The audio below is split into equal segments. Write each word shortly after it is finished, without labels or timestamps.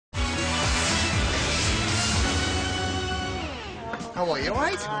How are you, all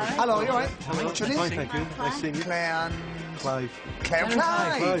right? Hello, you all right? What's your name? Fine, thank you. Nice seeing you. Claire and... Clive. Claire and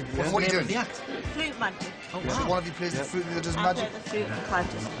Clive. Clive, yeah. What are you doing? The act? Flute magic. Oh, wow. So one of you plays the flute and the other does magic? I play the flute and Clive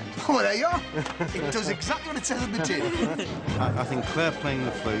does magic. Oh, there you are. It does exactly what it says on the tin. I think Claire playing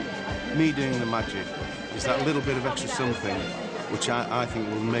the flute, me doing the magic, is that little bit of extra something which I think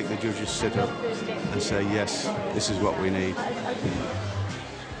will make the judges sit up and say, yes, this is what we need.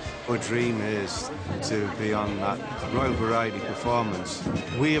 Our dream is to be on that Royal Variety performance.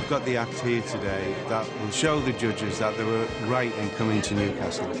 We have got the act here today that will show the judges that they were right in coming to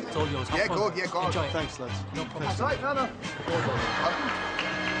Newcastle. It's all yours. Yeah, go, yeah, go. Enjoy it. Thanks, lads. No problem. That's right, no.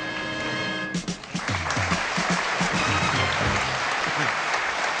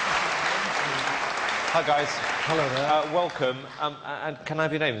 Hi guys. Hello there. Welcome. And can I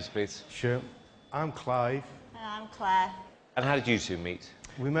have your names, please? Sure. I'm Clive. And I'm Claire. And how did you two meet?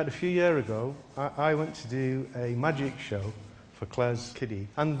 We met a few years ago. I went to do a magic show for Claire's kiddie.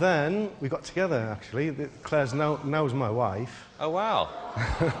 And then we got together, actually. Claire's now's my wife. Oh, wow.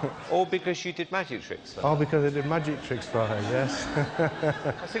 All because you did magic tricks for her? All because I did magic tricks for her, yes.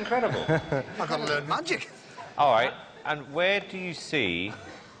 That's incredible. I've got to learn magic. All right. And where do you see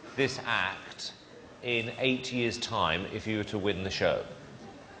this act in 8 years' time if you were to win the show?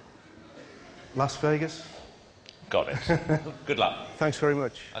 Las Vegas. Got it. Good luck. Thanks very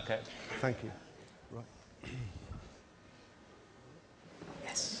much. OK. Thank you. Right.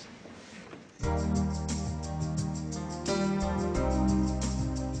 Yes.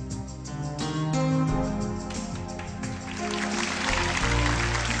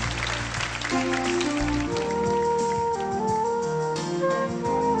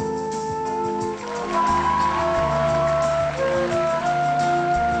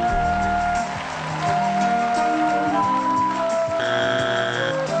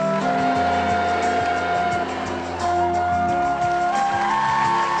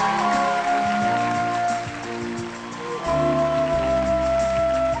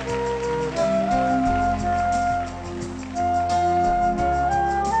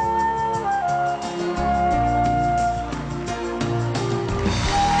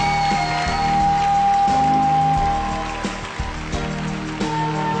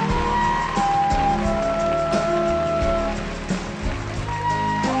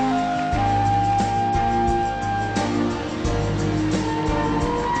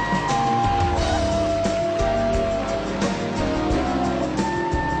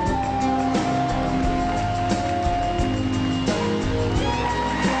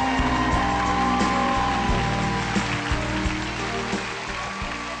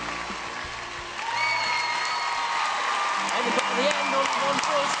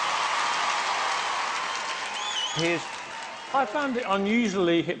 Here's... I found it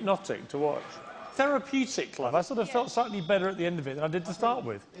unusually hypnotic to watch. Therapeutic, Clive. I sort of felt slightly better at the end of it than I did to start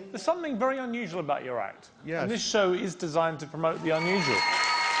with. There's something very unusual about your act. Yes. And this show is designed to promote the unusual.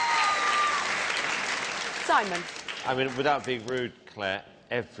 Simon. I mean, without being rude, Claire,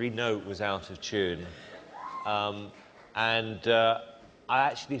 every note was out of tune. I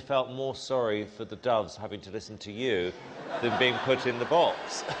actually felt more sorry for the doves having to listen to you than being put in the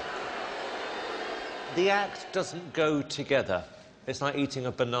box. The act doesn't go together. It's like eating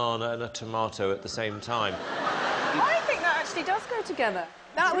a banana and a tomato at the same time. I think that actually does go together.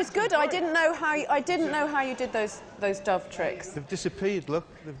 That was good. I didn't know how you did those dove tricks. They've disappeared, look.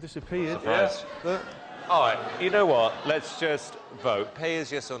 They've disappeared. Surprised. Look. All right, you know what? Let's just vote. Pay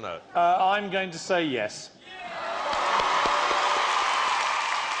is yes or no? I'm going to say yes.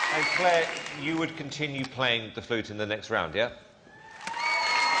 And Claire, you would continue playing the flute in the next round, yeah?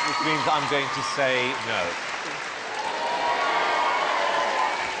 Which means I'm going to say no.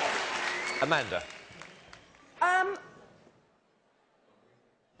 Amanda?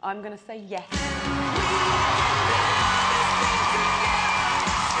 I'm going to say yes.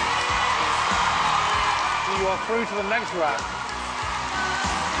 You are through to the next round.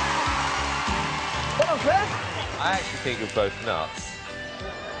 Come on, Claire. I actually think you're both nuts.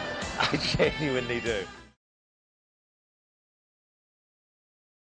 I genuinely do.